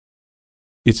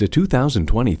It's a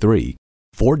 2023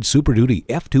 Ford Super Duty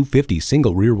F-250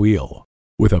 single rear wheel.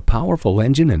 With a powerful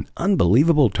engine and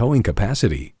unbelievable towing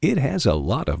capacity, it has a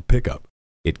lot of pickup.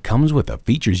 It comes with the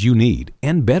features you need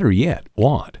and, better yet,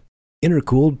 want.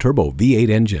 Intercooled turbo V8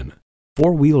 engine,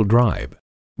 4-wheel drive,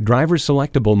 driver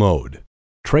selectable mode,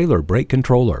 trailer brake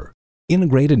controller,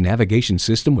 integrated navigation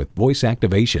system with voice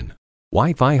activation,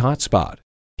 Wi-Fi hotspot,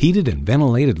 heated and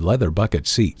ventilated leather bucket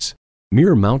seats,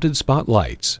 mirror-mounted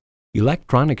spotlights,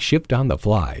 electronic shift on the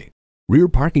fly, rear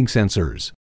parking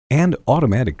sensors, and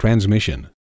automatic transmission.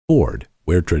 Ford,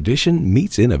 where tradition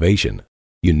meets innovation.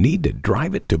 You need to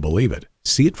drive it to believe it.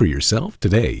 See it for yourself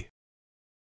today.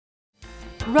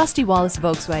 Rusty Wallis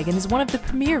Volkswagen is one of the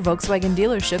premier Volkswagen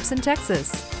dealerships in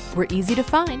Texas. We're easy to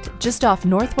find just off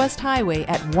Northwest Highway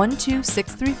at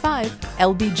 12635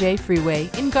 LBJ Freeway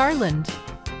in Garland.